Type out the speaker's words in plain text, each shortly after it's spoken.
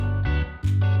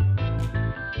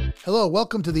Hello,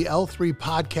 welcome to the L3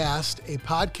 Podcast, a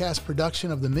podcast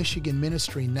production of the Michigan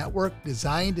Ministry Network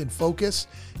designed and focused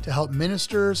to help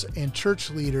ministers and church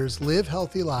leaders live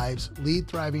healthy lives, lead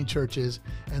thriving churches,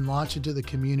 and launch into the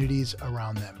communities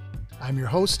around them. I'm your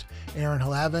host, Aaron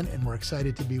Halavin, and we're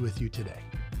excited to be with you today.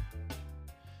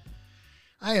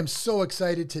 I am so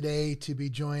excited today to be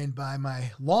joined by my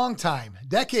longtime,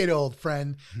 decades old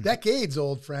friend.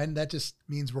 That just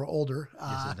means we're older.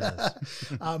 Yes,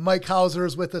 it does. Mike Hauser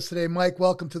is with us today. Mike,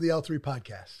 welcome to the L3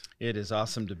 Podcast. It is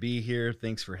awesome to be here.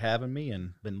 Thanks for having me,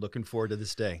 and been looking forward to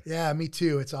this day. Yeah, me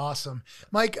too. It's awesome.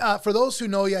 Mike, for those who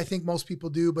know you, I think most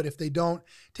people do, but if they don't,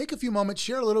 take a few moments,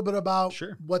 share a little bit about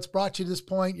what's brought you to this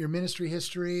point, your ministry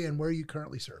history, and where you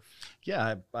currently serve.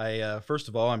 Yeah, I first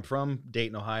of all, I'm from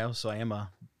Dayton, Ohio, so I am a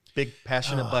big,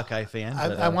 passionate Buckeye fan.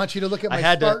 I want you to look at my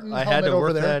Spartan helmet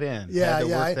over there. I had to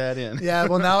work that in. Yeah,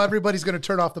 well, now everybody's going to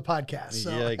turn off the podcast. So.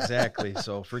 Yeah, exactly.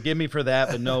 So forgive me for that.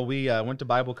 But no, we went to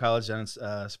Bible college down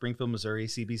in Springfield, Missouri,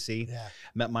 CBC. Yeah.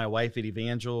 Met my wife at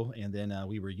Evangel, and then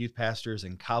we were youth pastors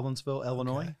in Collinsville,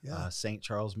 Illinois, St.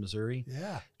 Charles, Missouri,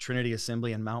 Trinity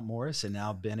Assembly in Mount Morris, and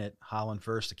now been at Holland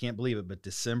First. I can't believe it, but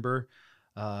December,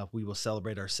 we will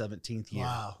celebrate our 17th year.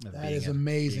 Wow, that is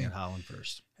amazing. Being at Holland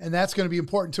First. And that's going to be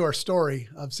important to our story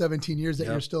of 17 years that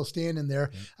you're still standing there.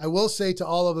 Yep. I will say to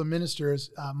all of the ministers,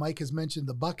 Mike has mentioned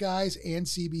the Buckeyes and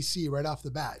CBC right off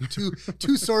the bat.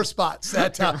 Two sore spots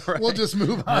that we'll just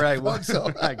move on. Right. Well,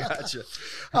 so I got you.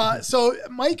 So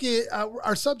Mike,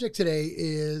 our subject today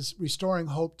is restoring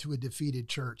hope to a defeated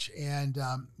church. And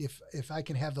if I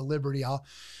can have the liberty,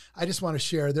 I just want to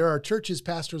share, there are churches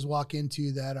pastors walk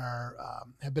into that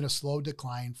have been a slow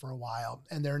decline for a while,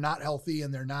 and they're not healthy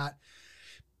and they're not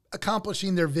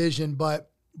accomplishing their vision,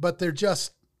 but they're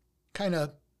just kind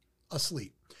of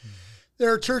asleep. Mm-hmm.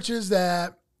 There are churches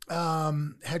that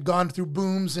had gone through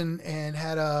booms and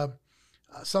had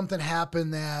something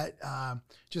happen that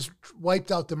just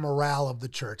wiped out the morale of the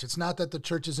church. It's not that the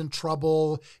church is in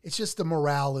trouble. It's just the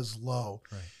morale is low.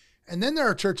 Right. And then there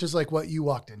are churches like what you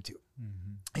walked into.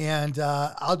 Mm-hmm. And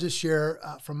I'll just share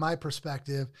from my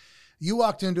perspective. You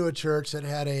walked into a church that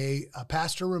had a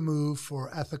pastor removed for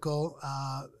ethical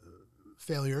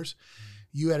failures.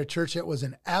 You had a church that was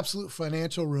an absolute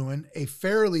financial ruin, a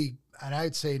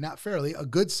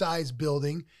good sized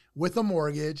building with a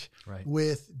mortgage,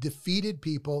 with defeated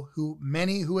people,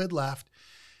 many who had left,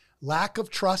 lack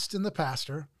of trust in the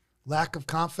pastor, lack of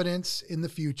confidence in the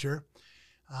future.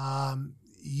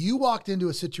 You walked into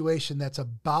a situation that's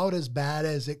about as bad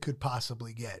as it could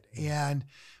possibly get. And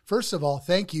first of all,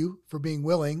 thank you for being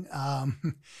willing.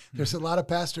 There's a lot of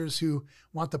pastors who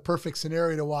want the perfect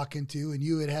scenario to walk into, and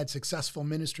you had successful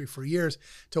ministry for years.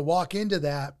 To walk into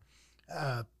that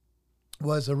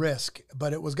was a risk,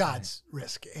 but it was God's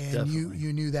risk, and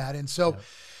you knew that. And so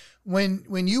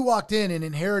when you walked in and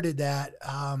inherited that,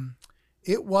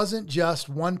 it wasn't just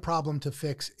one problem to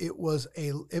fix. It was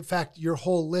in fact, your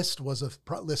whole list was a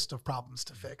list of problems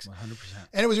to fix. 100%.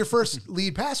 And it was your first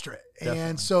lead pastorate.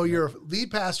 And so you're a lead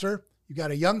pastor, you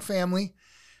got a young family,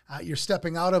 you're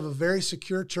stepping out of a very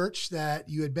secure church that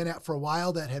you had been at for a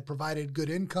while that had provided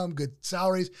good income, good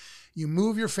salaries. You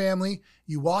move your family,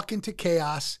 you walk into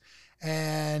chaos,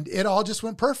 and it all just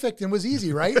went perfect and was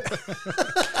easy, right?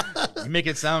 You make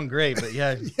it sound great, but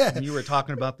when you were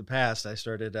talking about the past, I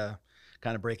started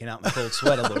kind of breaking out in the cold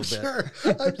sweat a little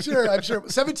bit. I'm sure.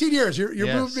 17 years, you're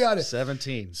moving beyond it.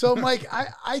 17. So Mike,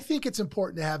 I think it's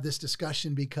important to have this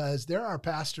discussion because there are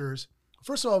pastors.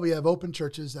 First of all, we have open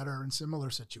churches that are in similar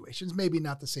situations, maybe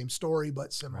not the same story,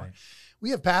 but similar. Right.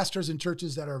 We have pastors in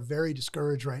churches that are very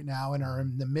discouraged right now and are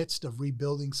in the midst of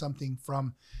rebuilding something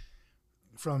from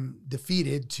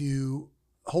defeated to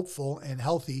hopeful and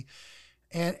healthy.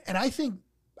 And I think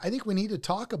we need to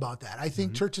talk about that. I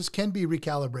think churches can be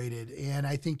recalibrated, and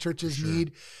I think churches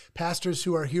need pastors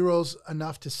who are heroes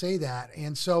enough to say that.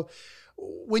 And so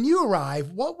when you arrive,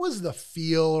 what was the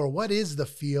feel, or what is the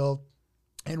feel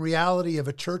and reality of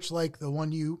a church like the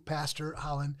one you pastor,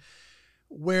 Holland,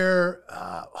 where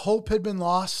hope had been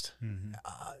lost?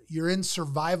 You're in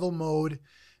survival mode.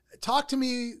 Talk to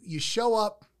me. You show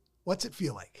up. What's it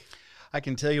feel like? I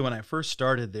can tell you when I first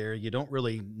started there, you don't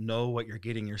really know what you're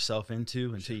getting yourself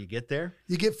into until you get there.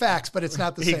 You get facts, but it's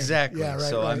not the same. Exactly. Yeah, right,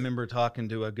 so I remember talking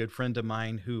to a good friend of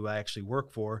mine who I actually work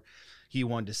for. He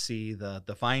wanted to see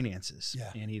the finances.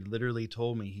 Yeah. And he literally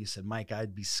told me, he said, Mike,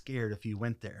 I'd be scared if you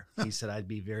went there. He said, I'd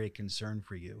be very concerned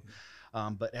for you.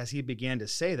 But as he began to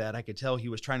say that, I could tell he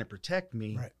was trying to protect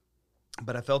me. Right.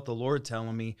 But I felt the Lord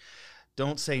telling me,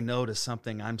 don't say no to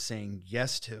something I'm saying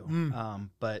yes to.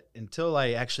 But until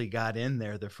I actually got in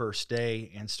there the first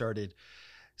day and started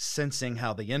sensing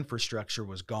how the infrastructure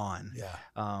was gone.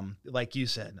 Yeah. Like you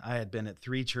said, I had been at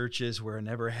 3 churches where I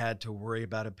never had to worry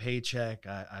about a paycheck.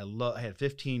 I had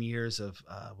 15 years of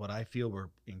what I feel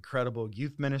were incredible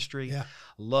youth ministry. Yeah.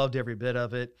 Loved every bit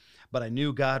of it, but I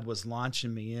knew God was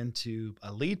launching me into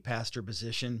a lead pastor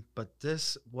position, but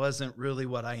this wasn't really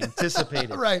what I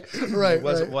anticipated. Right. It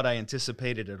wasn't what I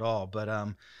anticipated at all.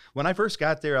 But when I first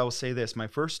got there, I will say this, my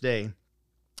first day,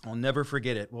 I'll never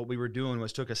forget it. What we were doing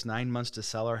was took us 9 months to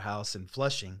sell our house in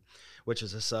Flushing, which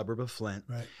is a suburb of Flint.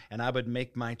 Right. And I would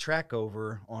make my track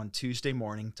over on Tuesday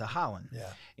morning to Holland.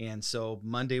 Yeah. And so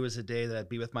Monday was a day that I'd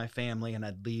be with my family and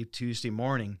I'd leave Tuesday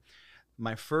morning.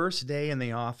 My first day in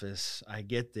the office, I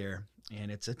get there and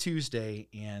it's a Tuesday,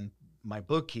 and my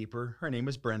bookkeeper, her name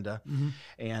was Brenda,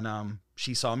 and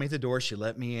she saw me at the door. She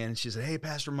let me in. She said, "Hey,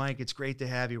 Pastor Mike, it's great to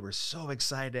have you. We're so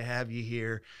excited to have you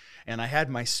here." And I had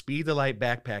my Speed the Light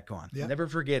backpack on. Yeah. Never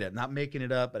forget it. Not making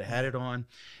it up, but I had it on.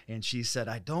 And she said,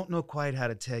 "I don't know quite how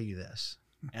to tell you this."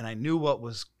 And I knew what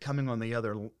was coming on the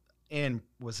other end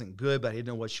wasn't good, but I didn't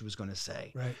know what she was going to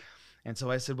say. Right. And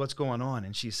so I said, "What's going on?"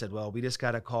 And she said, "Well, we just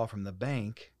got a call from the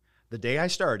bank. The day I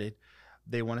started,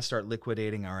 they want to start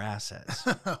liquidating our assets."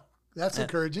 That's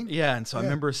encouraging. Yeah. And so I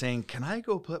remember saying, "Can I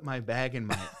go put my bag in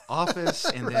my office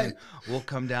and then we'll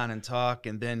come down and talk?"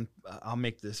 And then I'll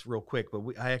make this real quick. But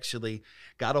I actually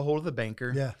got a hold of the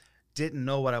banker. Yeah. Didn't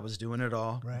know what I was doing at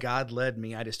all. Right. God led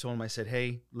me. I just told him, I said,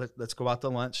 "Hey, let's go out to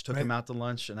lunch." Took him out to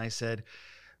lunch. And I said,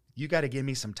 "You got to give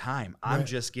me some time. I'm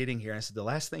just getting here." And I said, "The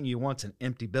last thing you want's an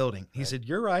empty building." He said,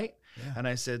 "You're right." Yeah. And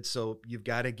I said, "So you've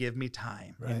got to give me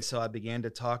time." Right. And so I began to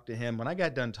talk to him. When I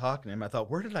got done talking to him, I thought,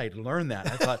 where did I learn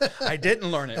that? I thought, I didn't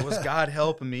learn it. It was God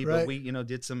helping me. But we,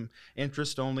 did some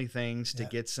interest-only things to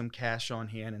get some cash on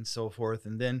hand and so forth.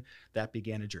 And then that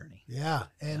began a journey. Yeah.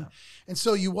 And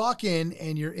so you walk in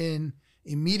and you're in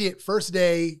immediate first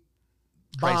day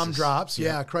bomb drops.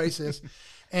 Yeah. Crisis.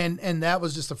 And that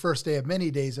was just the first day of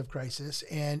many days of crisis.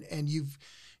 And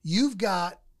you've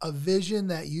got a vision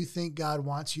that you think God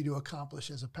wants you to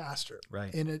accomplish as a pastor.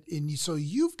 Right. So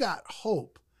you've got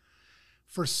hope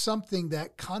for something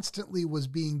that constantly was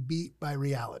being beat by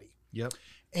reality. Yep.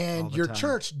 And your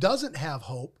church doesn't have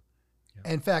hope.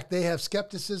 Yep. In fact, they have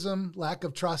skepticism, lack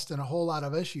of trust, and a whole lot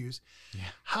of issues.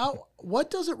 Yeah.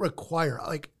 What does it require?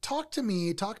 Like, talk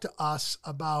to us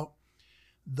about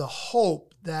the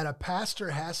hope that a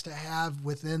pastor has to have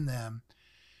within them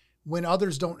when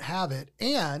others don't have it,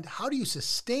 and how do you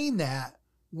sustain that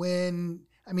when,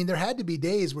 there had to be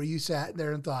days where you sat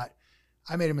there and thought,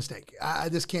 I made a mistake.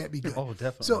 This can't be good. Oh,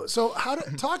 definitely. So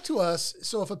talk to us.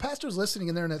 So if a pastor's listening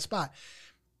and they're in that spot,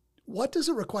 what does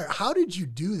it require? How did you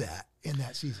do that in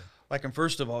that season? I can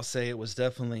first of all say it was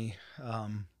definitely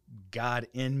God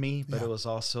in me, but it was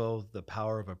also the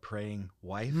power of a praying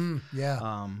wife.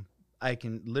 I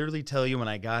can literally tell you when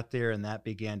I got there and that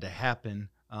began to happen,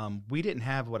 we didn't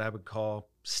have what I would call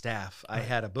staff. Right. I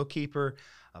had a bookkeeper,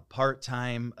 a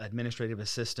part-time administrative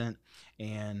assistant,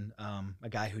 and a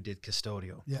guy who did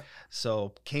custodial. Yeah.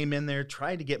 So came in there,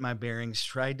 tried to get my bearings,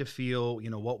 tried to feel,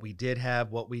 what we did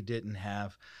have, what we didn't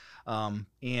have.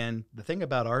 And the thing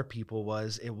about our people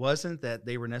was it wasn't that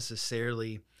they were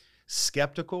necessarily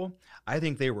skeptical. I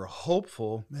think they were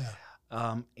hopeful. Yeah.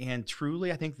 And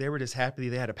truly, I think they were just happy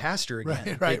they had a pastor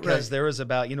again. Because there was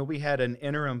about, we had an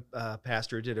interim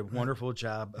pastor who did a wonderful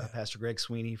job, Pastor Greg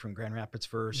Sweeney from Grand Rapids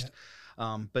First.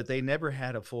 Yeah. But they never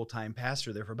had a full-time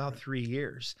pastor there for about 3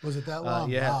 years. Was it that long?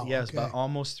 Wow. Yeah, it was about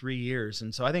almost 3 years.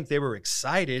 And so I think they were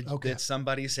excited that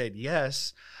somebody said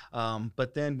yes.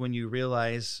 But then when you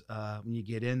realize, when you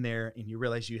get in there and you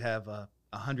realize you have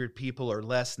 100 people or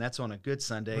less, and that's on a good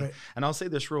Sunday. Right. And I'll say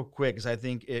this real quick, because I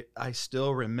think I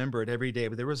still remember it every day.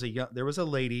 But there was a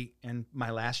lady in my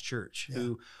last church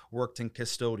who worked in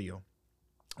custodial.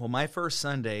 Well, my first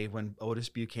Sunday when Otis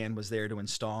Buchanan was there to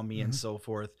install me and so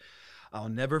forth, I'll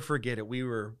never forget it. We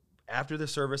were, after the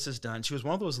service is done, she was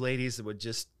one of those ladies that would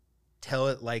just tell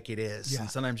it like it is. Yeah. And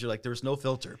sometimes you're like, there's no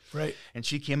filter. Right. And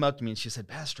she came up to me and she said,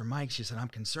 "Pastor Mike," she said, "I'm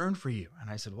concerned for you." And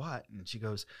I said, "What?" And she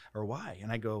goes, "Or why?"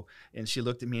 And I go, and she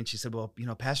looked at me and she said, "Well,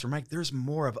 Pastor Mike, there's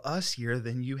more of us here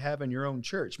than you have in your own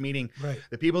church," meaning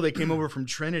the people that came over from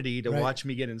Trinity to watch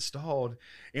me get installed.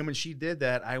 And when she did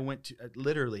that, I went to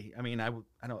literally,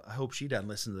 I hope she doesn't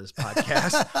listen to this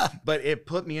podcast, but it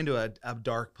put me into a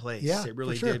dark place. Yeah, it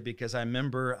really did, because I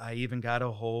remember I even got a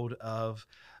hold of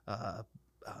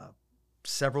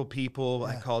several people.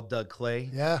 Yeah. I called Doug Clay.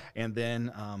 Yeah. And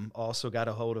then also got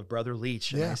a hold of Brother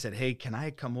Leach. And I said, hey, can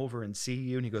I come over and see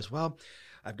you? And he goes, well,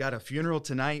 I've got a funeral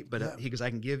tonight, but he goes,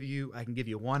 I can give you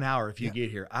 1 hour if you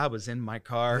get here. I was in my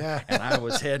car and I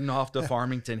was heading off to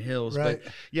Farmington Hills. Right.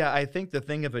 But yeah, I think the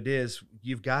thing of it is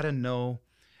you've got to know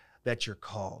that you're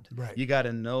called. Right. You got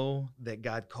to know that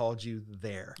God called you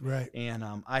there. Right. And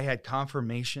I had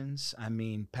confirmations. I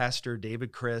mean, Pastor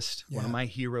David Christ, one of my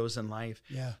heroes in life,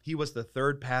 he was the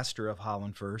third pastor of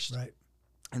Holland First. Right.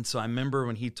 And so I remember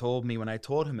when I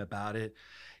told him about it,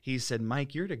 he said,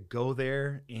 Mike, you're to go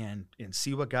there and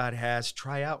see what God has,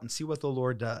 try out and see what the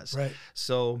Lord does. Right.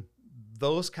 So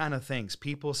those kind of things,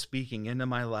 people speaking into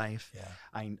my life,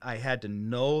 I had to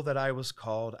know that I was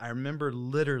called. I remember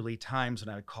literally times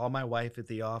when I would call my wife from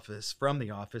the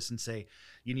office and say,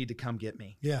 you need to come get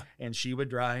me. Yeah. And she would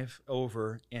drive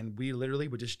over and we literally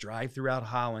would just drive throughout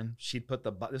Holland. She'd put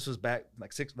this was back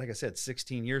like I said,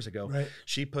 16 years ago. Right.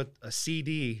 She put a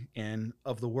CD in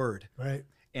of the Word. Right.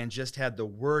 And just had the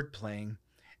Word playing,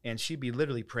 and she'd be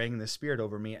literally praying in the Spirit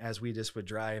over me as we just would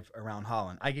drive around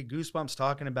Holland. I get goosebumps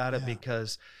talking about it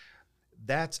because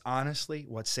that's honestly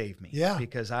what saved me. Yeah.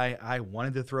 Because I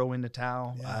wanted to throw in the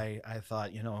towel. Yeah. I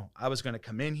thought, I was going to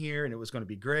come in here and it was going to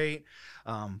be great,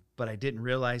 but I didn't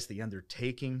realize the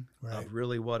undertaking of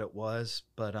really what it was.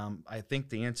 But I think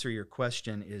the answer to your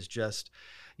question is just,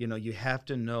 you have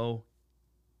to know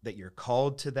that you're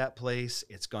called to that place.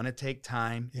 It's going to take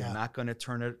time. Yeah. You're not going to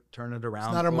turn it around.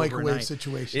 It's not a microwave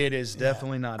situation. It is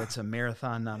definitely not. It's a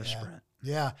marathon, not a sprint.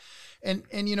 Yeah. And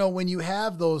when you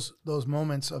have those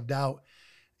moments of doubt,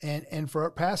 and for our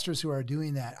pastors who are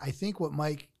doing that, I think what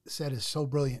Mike said is so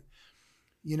brilliant.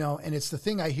 And it's the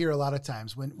thing I hear a lot of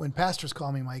times when pastors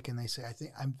call me, Mike, and they say, I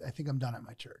think I'm done at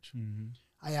my church. Mm-hmm.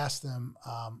 I ask them,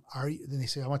 are you? Then they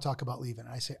say, I want to talk about leaving.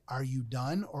 And I say, are you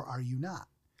done or are you not?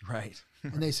 Right.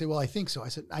 And they say, well, I think so. I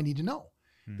said, I need to know.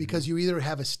 Mm-hmm. Because you either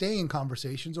have a stay in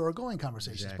conversations or a going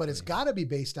conversations, exactly. But it's got to be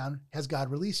based on, has God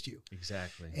released you?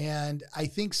 Exactly. And I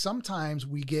think sometimes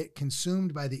we get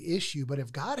consumed by the issue, but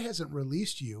if God hasn't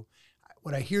released you,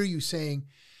 what I hear you saying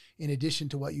in addition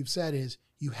to what you've said is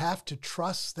you have to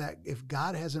trust that if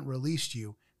God hasn't released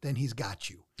you, then he's got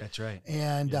you. That's right.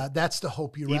 And that's the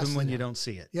hope you rest in. Even when you don't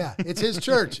see it. Yeah, it's his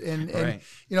church. And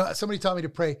right. Somebody taught me to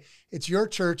pray, it's your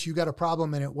church, you got a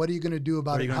problem in it. What are you going to do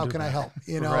about it? How can I help?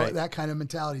 Right. That kind of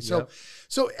mentality.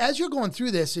 So as you're going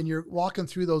through this and you're walking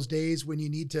through those days when you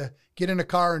need to get in a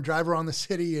car and drive around the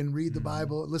city and read the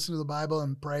Bible, listen to the Bible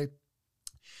and pray,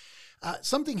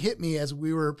 something hit me as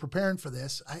we were preparing for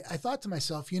this. I thought to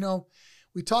myself,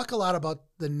 we talk a lot about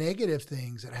the negative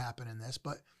things that happen in this,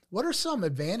 but what are some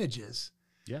advantages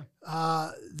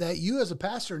that you as a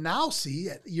pastor now see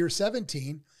at year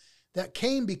 17 that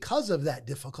came because of that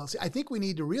difficulty? I think we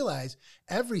need to realize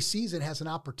every season has an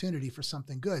opportunity for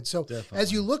something good. So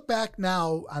as you look back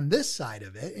now on this side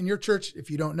of it, and your church,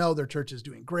 if you don't know, their church is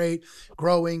doing great,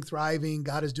 growing, thriving.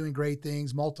 God is doing great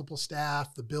things, multiple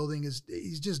staff. The building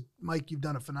he's just, Mike, you've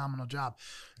done a phenomenal job,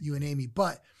 you and Amy.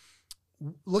 But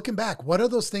looking back, what are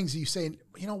those things that you say,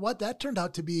 that turned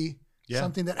out to be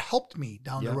something that helped me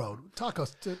down the road? Talk to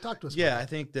us. Yeah, I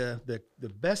think the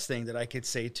best thing that I could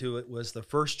say to it was the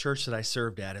first church that I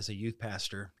served at as a youth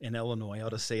pastor in Illinois, I'll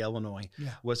just say Illinois,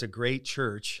 was a great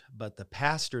church, but the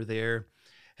pastor there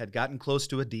had gotten close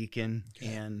to a deacon,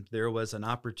 and there was an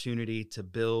opportunity to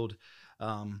build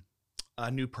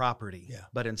a new property. Yeah.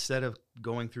 But instead of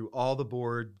going through all the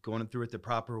board, going through it the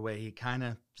proper way,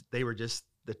 they were just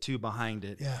the two behind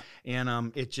it. Yeah.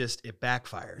 And it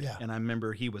backfired. Yeah. And I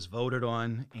remember he was voted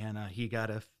on, and he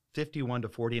got a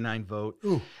 51-49 vote.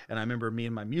 Ooh. And I remember me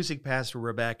and my music pastor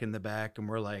were back in the back, and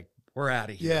we're like, we're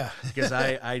out of here. Yeah. Because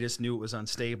I just knew it was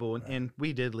unstable. And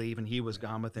we did leave, and he was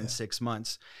gone within 6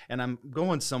 months. And I'm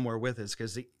going somewhere with this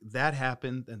because that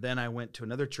happened. And then I went to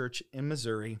another church in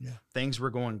Missouri. Yeah. Things were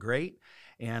going great.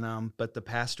 And but the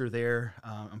pastor there,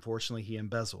 unfortunately, he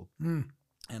embezzled. Mm.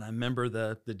 And I remember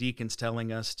the deacons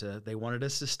telling us they wanted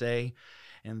us to stay.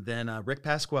 And then Rick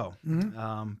Pasquale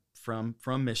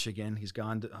from Michigan, he's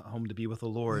gone home to be with the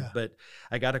Lord. Yeah. But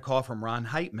I got a call from Ron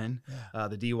Heitman,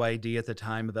 the DYD at the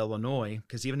time of Illinois,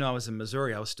 because even though I was in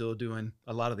Missouri, I was still doing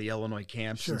a lot of the Illinois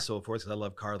camps and so forth, because I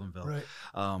love Carlinville.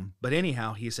 Right. But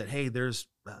anyhow, he said, hey, there's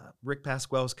Rick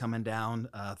Pasquale's coming down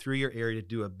through your area to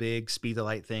do a big Speed the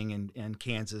Light thing in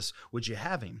Kansas. Would you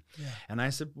have him? Yeah. And I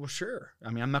said, well, sure. I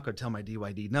mean, I'm not going to tell my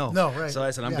DYD no. No, right. So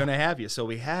I said, I'm going to have you. So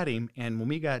we had him. And when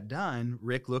we got done,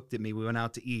 Rick looked at me. We went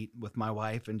out to eat with my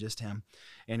wife and just him.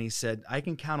 And he said, I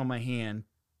can count on my hand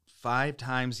 5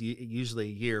 times usually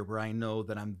a year where I know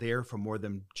that I'm there for more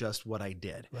than just what I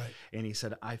did. Right. And he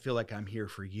said, I feel like I'm here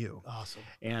for you. Awesome.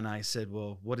 And I said,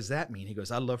 well, what does that mean? He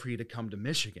goes, I'd love for you to come to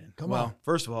Michigan. Come well, on.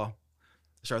 First of all,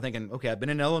 I started thinking, okay, I've been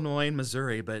in Illinois and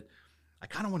Missouri, but I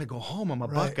kind of want to go home. I'm a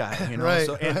Buckeye, you know? Right,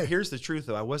 So, and right. here's the truth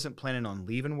though. I wasn't planning on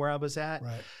leaving where I was at,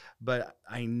 Right. but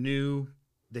I knew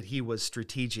that he was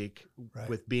strategic Right.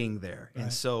 with being there. Right.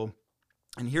 And so,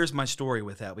 and here's my story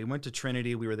with that. We went to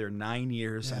Trinity. We were there 9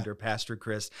 years Yeah. under Pastor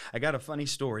Chris. I got a funny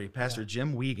story. Pastor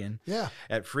Jim Wiegand Yeah.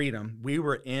 at Freedom. We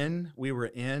were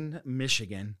in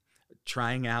Michigan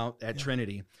trying out at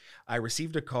Trinity. I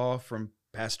received a call from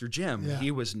Pastor Jim. Yeah. He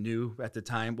was new at the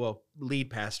time, well, lead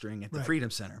pastoring at the Right.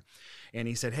 Freedom Center. And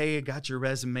he said, hey, I got your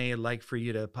resume. I'd like for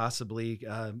you to possibly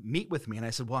meet with me. And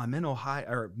I said, well, I'm in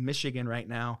Michigan right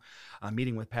now. I'm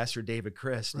meeting with Pastor David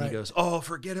Christ. And Right. he goes, oh,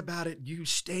 forget about it. You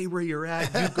stay where you're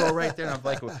at. You go right there. And I'm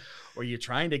like, well, are you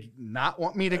trying to not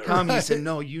want me to come? He said,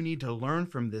 no, you need to learn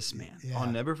from this man. Yeah.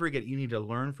 I'll never forget. You need to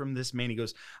learn from this man. He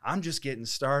goes, I'm just getting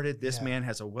started. This Yeah. man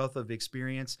has a wealth of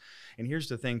experience. And here's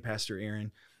the thing, Pastor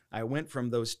Aaron. I went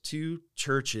from those 2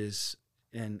 churches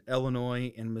in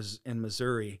Illinois and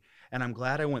Missouri, and I'm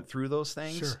glad I went through those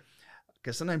things. Sure.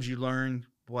 Because sometimes you learn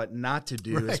what not to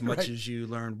do as much as you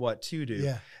learn what to do.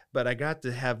 Yeah. But I got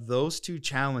to have those 2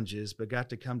 challenges, but got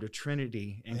to come to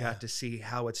Trinity and Yeah. got to see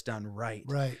how it's done right.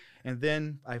 Right. And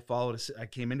then I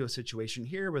came into a situation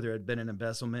here where there had been an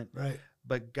embezzlement, Right.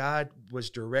 but God was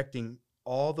directing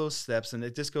all those steps. And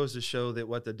it just goes to show that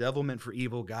what the devil meant for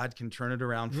evil, God can turn it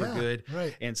around for Yeah, good.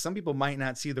 right. And some people might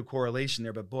not see the correlation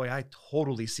there, but boy, I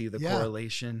totally see the Yeah,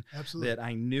 correlation. absolutely. That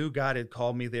I knew God had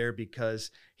called me there because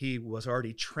he was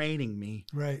already training me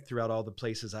Right. throughout all the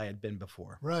places I had been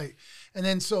before. Right. And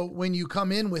then so when you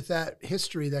come in with that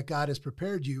history that God has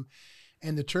prepared you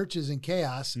and the church is in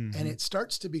chaos and it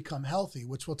starts to become healthy,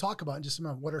 which we'll talk about in just a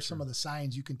moment. What are some of the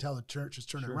signs you can tell the church is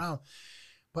turning around?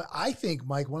 But I think,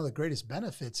 Mike, one of the greatest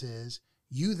benefits is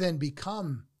you then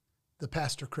become the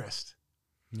Pastor Chris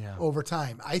over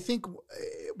time. I think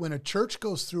when a church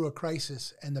goes through a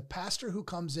crisis and the pastor who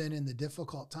comes in the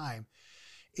difficult time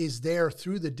is there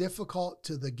through the difficult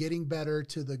to the getting better,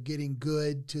 to the getting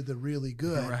good, to the really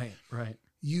good. Right.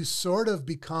 You sort of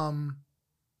become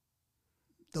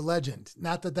the legend.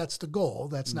 Not that that's the goal.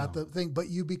 That's not the thing, but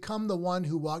you become the one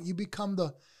you become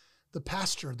the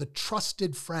pastor, the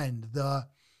trusted friend, the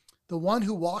one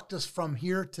who walked us from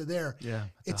here to there. Yeah.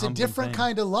 It's a different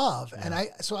kind of love. Yeah. And I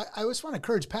always want to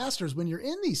encourage pastors when you're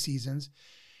in these seasons,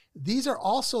 these are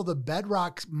also the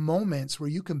bedrock moments where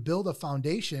you can build a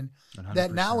foundation 100%.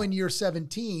 that now in year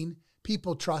 17,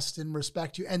 people trust and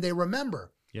respect you. And they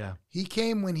remember he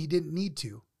came when he didn't need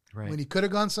to, when he could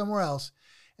have gone somewhere else.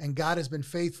 And God has been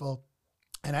faithful.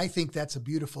 And I think that's a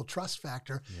beautiful trust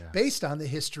factor based on the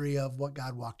history of what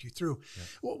God walked you through.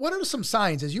 What are some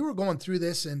signs as you were going through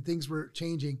this and things were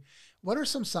changing? What are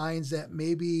some signs that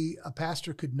maybe a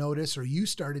pastor could notice or you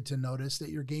started to notice that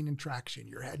you're gaining traction,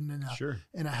 you're heading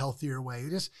in a healthier way?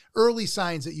 Just early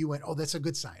signs that you went, oh, that's a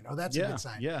good sign. Oh, that's a good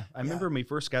sign. Yeah. I remember when we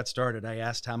first got started, I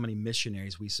asked how many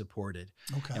missionaries we supported.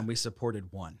 Okay. And we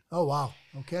supported 1. Oh, wow.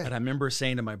 Okay. And I remember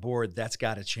saying to my board, that's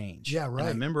got to change. Yeah, right. And I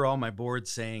remember all my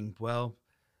boards saying, well,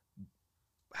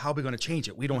 how are we going to change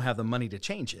it? We don't have the money to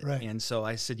change it. Right. And so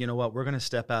I said, you know what? We're going to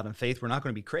step out in faith. We're not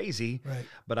going to be crazy,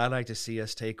 but I'd like to see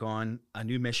us take on a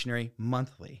new missionary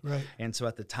monthly. Right. And so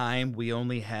at the time we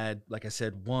only had, like I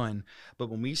said, 1, but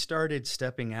when we started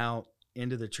stepping out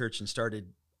into the church and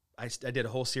I did a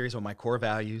whole series on my core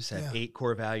values, had 8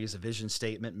 core values, a vision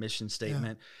statement, mission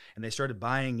statement, and they started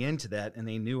buying into that and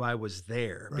they knew I was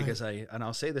there because and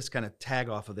I'll say this kind of tag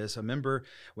off of this. I remember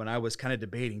when I was kind of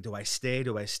debating, do I stay?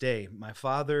 My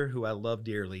father, who I love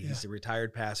dearly, he's a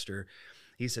retired pastor.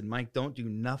 He said, Mike, don't do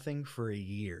nothing for a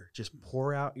year. Just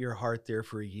pour out your heart there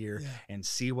for a year and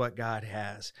see what God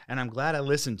has. And I'm glad I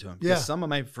listened to him because some of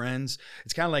my friends,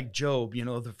 it's kind of like Job,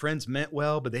 the friends meant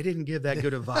well, but they didn't give that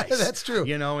good advice. That's true.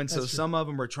 And so some of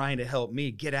them were trying to help me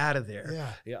get out of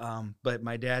there. But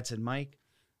my dad said, Mike,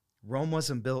 Rome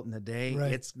wasn't built in a day.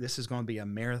 This is going to be a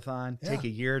marathon. Take a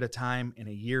year at a time, and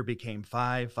a year became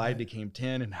 5, 5 became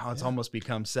 10, and now it's almost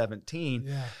become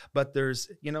 17. But there's,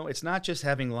 it's not just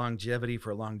having longevity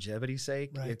for longevity's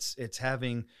sake. It's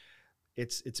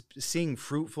seeing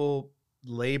fruitful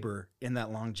labor in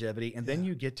that longevity, and then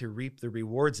you get to reap the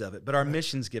rewards of it. But our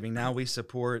missions giving, now we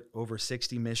support over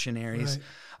 60 missionaries.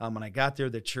 When I got there,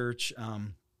 the church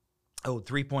owed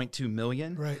 $3.2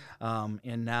 million.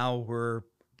 And now we're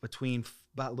between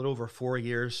about a little over 4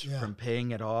 years from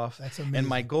paying it off. That's amazing. And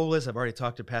my goal is, I've already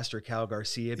talked to Pastor Cal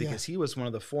Garcia because he was one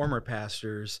of the former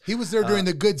pastors. He was there during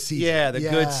the good season. Yeah, the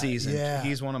good season. Yeah.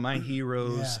 He's one of my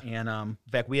heroes. And in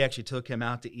fact, we actually took him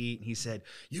out to eat, and he said,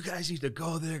 "You guys need to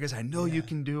go there because I know you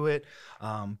can do it."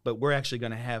 But we're actually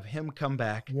going to have him come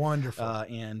back. Wonderful.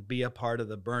 And be a part of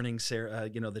the burning,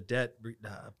 the debt.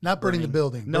 Not burning the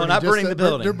building. No, not burning the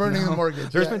building. They're burning the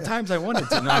mortgage. There's been times I wanted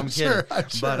to. No, I'm kidding.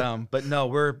 Sure. But no,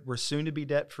 we're soon to be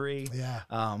debt free. Yeah.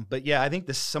 But yeah, I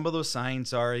think some of those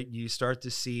signs are you start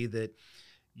to see that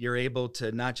you're able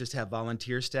to not just have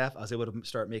volunteer staff. I was able to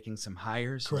start making some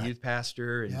hires, Correct. Youth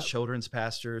pastor and children's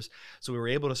pastors. So we were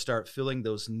able to start filling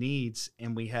those needs,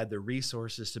 and we had the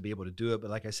resources to be able to do it. But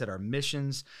like I said, our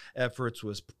missions efforts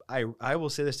was, I will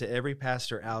say this to every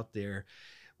pastor out there.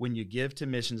 When you give to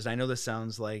missions, and I know this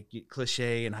sounds like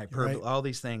cliche and hyperbole, all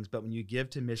these things, but when you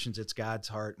give to missions, it's God's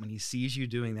heart. When he sees you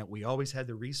doing that, we always had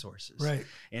the resources. Right.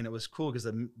 And it was cool because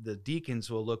the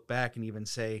deacons will look back and even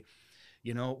say,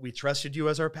 we trusted you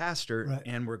as our pastor,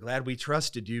 and we're glad we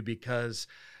trusted you because,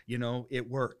 it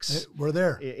works. We're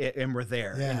there. And we're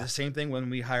there. Yeah. And the same thing when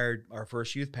we hired our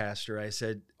first youth pastor, I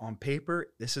said, on paper,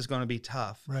 this is going to be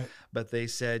tough. Right. But they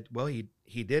said, well,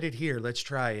 he did it here. Let's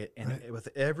try it. And with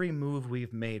every move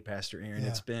we've made, Pastor Aaron,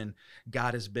 it's been,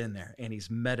 God has been there, and he's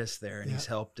met us there, and he's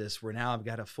helped us. I've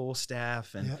got a full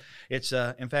staff. And it's,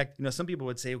 in fact, some people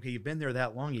would say, okay, you've been there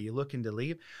that long. Are you looking to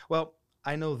leave? Well,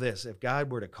 I know this, if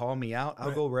God were to call me out, I'll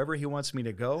go wherever he wants me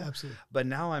to go. Absolutely. But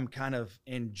now I'm kind of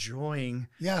enjoying,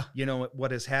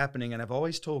 what is happening. And I've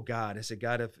always told God, I said,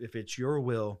 God, if it's your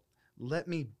will, let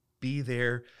me be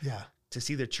there to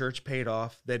see the church paid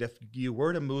off, that if you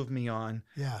were to move me on,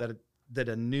 that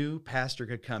a new pastor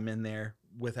could come in there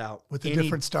with a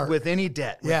different start, with any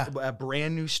debt, with a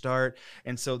brand new start.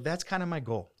 And so that's kind of my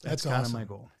goal. That's kind of my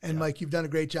goal. And Mike, you've done a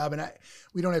great job. And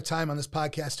we don't have time on this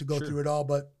podcast to go through it all,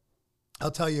 but I'll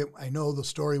tell you, I know the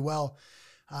story well.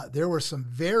 There were some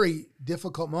very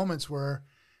difficult moments where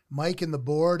Mike and the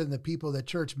board and the people at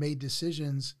church made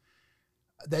decisions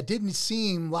that didn't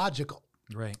seem logical.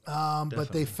 Right.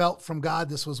 But they felt from God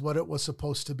this was what it was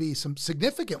supposed to be. Some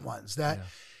significant ones that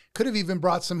could have even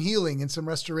brought some healing and some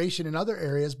restoration in other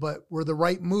areas, but were the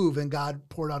right move, and God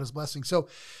poured out his blessing. So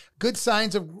good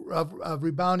signs of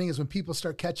rebounding is when people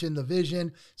start catching the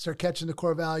vision, start catching the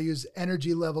core values,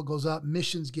 energy level goes up,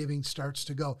 missions giving starts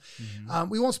to go. Mm-hmm.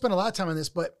 We won't spend a lot of time on this,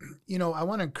 but I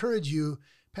want to encourage you,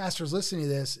 pastors listening to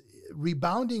this,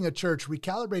 rebounding a church,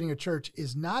 recalibrating a church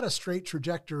is not a straight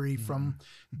trajectory from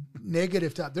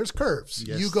negative to up. There's curves.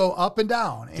 Yes. You go up and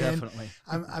down. Definitely.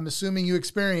 And I'm assuming you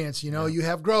experience, you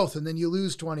have growth, and then you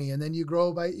lose 20, and then you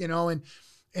grow by,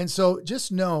 and so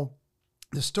just know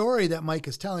the story that Mike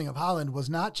is telling of Holland was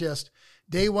not just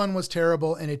day one was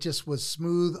terrible and it just was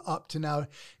smooth up to now.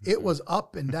 It was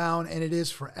up and down, and it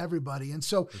is for everybody. And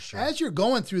so as you're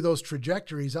going through those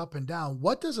trajectories up and down,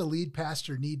 what does a lead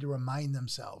pastor need to remind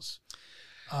themselves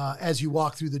as you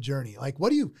walk through the journey? Like,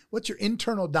 what's your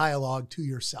internal dialogue to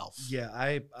yourself? Yeah,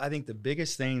 I think the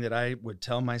biggest thing that I would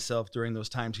tell myself during those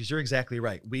times, because you're exactly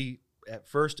right. At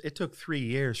first, it took 3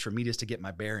 years for me just to get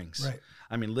my bearings. Right.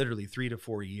 I mean, literally 3 to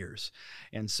 4 years.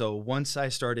 And so once I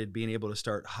started being able to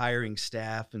start hiring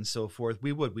staff and so forth,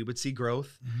 we would see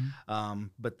growth. Mm-hmm.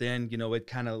 But then, it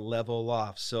kind of level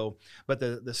off. So, but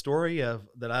the story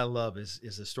that I love is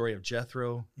the story of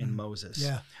Jethro and Moses,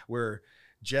 where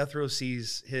Jethro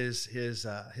sees his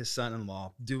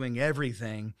son-in-law doing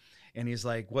everything. And he's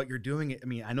like, what you're doing,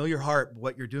 I know your heart, but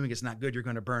what you're doing is not good. You're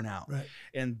going to burn out. Right.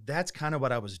 And that's kind of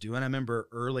what I was doing. I remember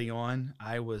early on,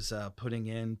 I was putting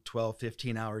in 12,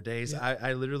 15-hour days. Yeah.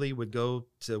 I literally would go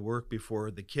to work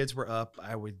before the kids were up.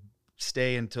 I would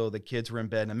stay until the kids were in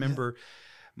bed. And I remember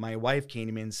my wife came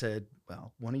to me and said,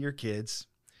 well, one of your kids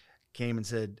came and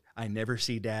said, I never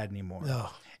see Dad anymore.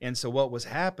 Oh. And so what was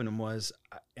happening was,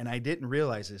 and I didn't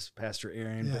realize this, Pastor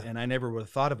Aaron, and I never would have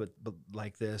thought of it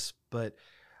like this, but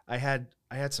I had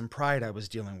some pride I was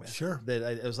dealing with. Sure.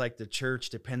 That it was like the church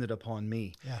depended upon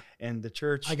me. Yeah. And the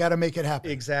church, I got to make it happen.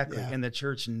 Exactly. Yeah. And the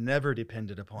church never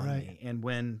depended upon me. And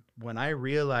when I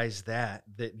realized that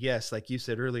yes, like you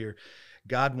said earlier,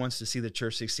 God wants to see the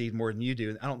church succeed more than you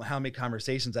do. I don't know how many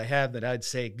conversations I have that I'd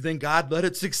say, then God, let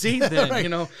it succeed then.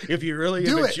 Right. If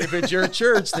it's your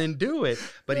church, then do it.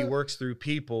 But he works through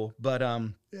people. But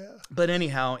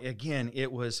anyhow, again,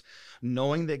 it was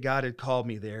knowing that God had called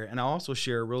me there. And I also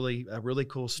share a really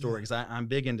cool story, because I'm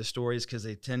big into stories because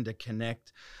they tend to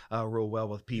connect real well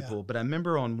with people. Yeah. But I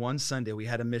remember on one Sunday we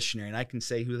had a missionary, and I can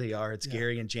say who they are. It's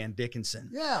Gary and Jan Dickinson.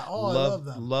 Yeah, I love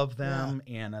them. Love them.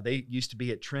 Yeah. And they used to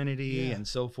be at Trinity and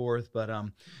so forth. But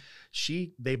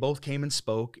they both came and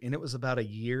spoke, and it was about a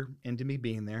year into me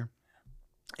being there.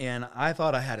 And I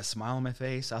thought I had a smile on my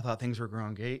face. I thought things were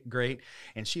going great.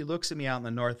 And she looks at me out in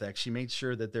the narthex. She made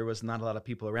sure that there was not a lot of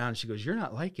people around. She goes, "You're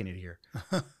not liking it here."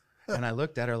 And I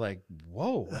looked at her like,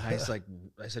 whoa. And I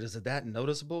said, "Is it that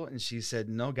noticeable?" And she said,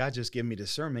 "No, God just gave me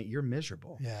discernment. You're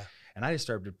miserable." Yeah. And I just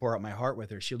started to pour out my heart with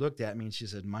her. She looked at me and she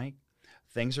said, "Mike,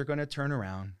 things are going to turn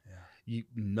around. Yeah. You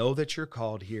know that you're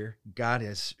called here. God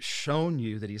has shown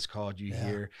you that he's called you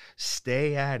here.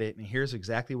 Stay at it." And here's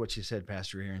exactly what she said,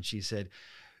 Pastor Aaron. She said,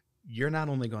 "You're not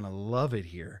only going to love it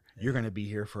here, you're going to be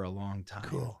here for a long time."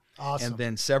 Cool. Awesome. And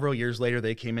then several years later,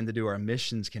 they came in to do our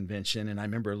missions convention. And I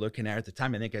remember looking at her at the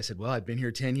time, I think I said, "Well, I've been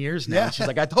here 10 years now." And she's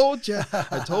like, "I told you,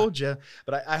 I told you."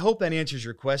 But I hope that answers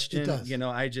your question. It does. You know,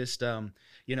 I just,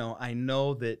 I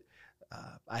know that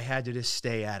I had to just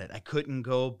stay at it. I couldn't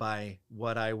go by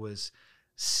what I was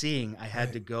seeing. I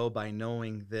had to go by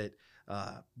knowing that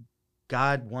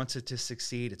God wants it to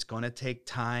succeed. It's going to take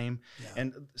time. Yeah.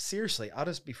 And seriously, I'll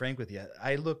just be frank with you.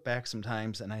 I look back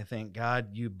sometimes and I think, God,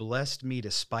 you blessed me to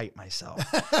spite myself.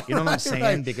 You know what I'm saying?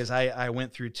 Right. Because I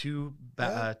went through two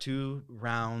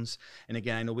rounds. And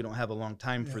again, I know we don't have a long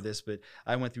time for this, but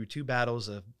I went through 2 battles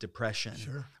of depression.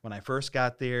 Sure. When I first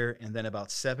got there, and then about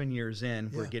 7 years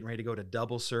in, we're getting ready to go to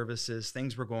double services.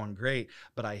 Things were going great,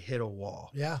 but I hit a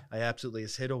wall. Yeah. I absolutely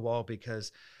hit a wall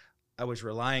because I was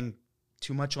relying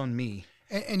too much on me.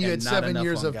 And you had 7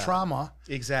 years of trauma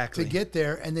exactly to get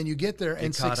there, and then you get there,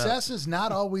 and success is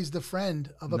not always the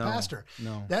friend of a pastor.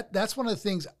 No. That's one of the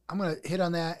things I'm going to hit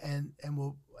on that, and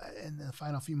we'll in the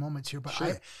final few moments here. But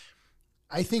sure.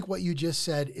 I think what you just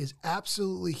said is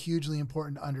absolutely hugely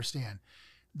important to understand,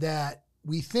 that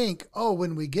we think, oh,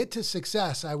 when we get to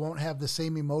success, I won't have the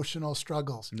same emotional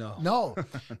struggles. No.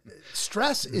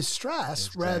 Stress is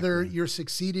stress, whether you're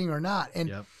succeeding or not.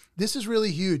 And this is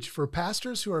really huge for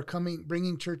pastors who are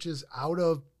bringing churches out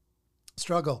of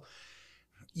struggle.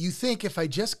 You think, if I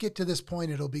just get to this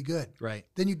point, it'll be good. Right.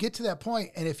 Then you get to that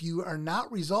point, and if you are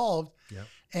not resolved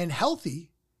and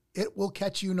healthy, it will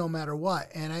catch you no matter what.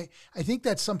 And I think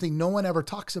that's something no one ever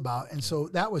talks about. And so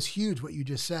that was huge, what you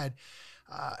just said.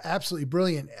 Absolutely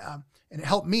brilliant. And it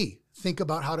helped me think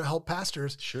about how to help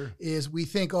pastors. Sure. Is we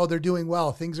think, oh, they're doing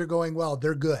well. Things are going well.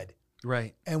 They're good.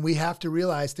 Right. And we have to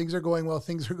realize things are going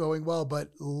well, but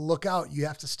look out, you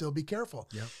have to still be careful.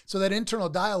 Yep. So that internal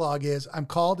dialogue is, I'm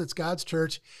called, it's God's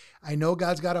church. I know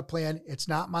God's got a plan. It's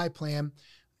not my plan.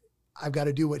 I've got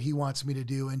to do what he wants me to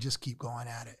do and just keep going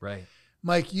at it. Right.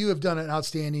 Mike, you have done an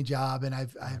outstanding job, and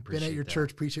I've been at your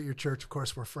church, preached at your church. Of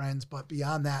course, we're friends, but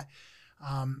beyond that,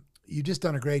 you've just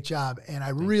done a great job. And I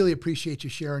really appreciate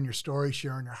you sharing your story,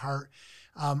 sharing your heart.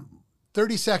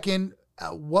 30-second,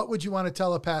 what would you want to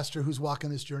tell a pastor who's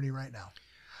walking this journey right now?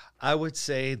 I would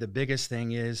say the biggest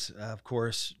thing is, of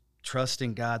course,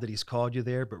 trusting God that he's called you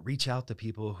there, but reach out to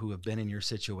people who have been in your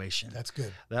situation. That's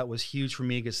good. That was huge for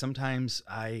me, because sometimes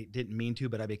I didn't mean to,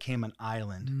 but I became an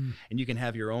island. And you can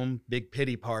have your own big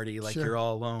pity party like you're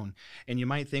all alone. And you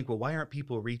might think, well, why aren't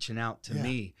people reaching out to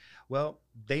me? Well,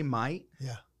 they might.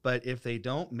 Yeah. But if they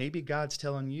don't, maybe God's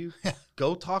telling you,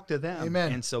 go talk to them.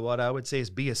 Amen. And so what I would say is,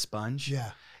 be a sponge.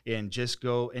 Yeah. And just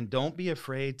go, and don't be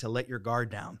afraid to let your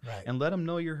guard down, and let them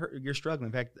know you're struggling.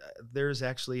 In fact, there's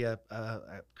actually a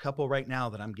couple right now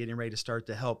that I'm getting ready to start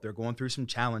to help. They're going through some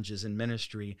challenges in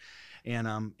ministry,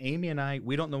 and Amy and I,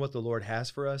 we don't know what the Lord has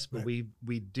for us, but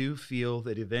we do feel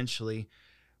that eventually,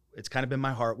 it's kind of been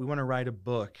my heart, we want to write a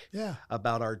book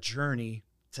about our journey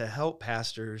to help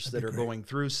pastors that are going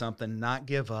through something, not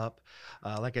give up.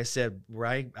 Like I said, where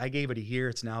I gave it a year,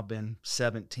 it's now been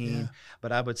 17,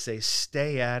 but I would say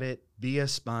stay at it, be a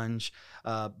sponge,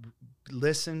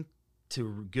 listen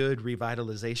to good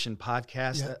revitalization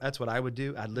podcasts. That's what I would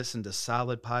do. I'd listen to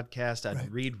solid podcasts. I'd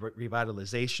read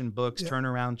revitalization books,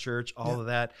 Turnaround Church, all of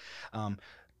that.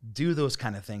 Do those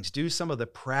kind of things. Do some of the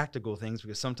practical things,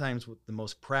 because sometimes the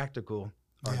most practical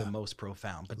are the most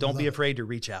profound. But don't be afraid to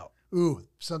reach out. Ooh,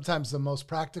 sometimes the most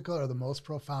practical are the most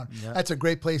profound. Yep. That's a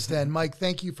great place to end. Mike,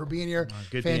 thank you for being here.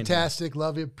 Good Fantastic. Being here.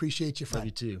 Love you. Appreciate you, friend. Love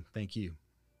you too. Thank you.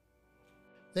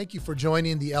 Thank you for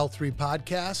joining the L3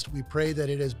 podcast. We pray that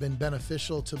it has been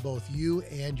beneficial to both you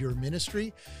and your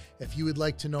ministry. If you would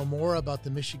like to know more about the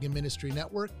Michigan Ministry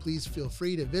Network, please feel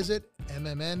free to visit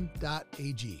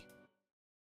mmn.ag.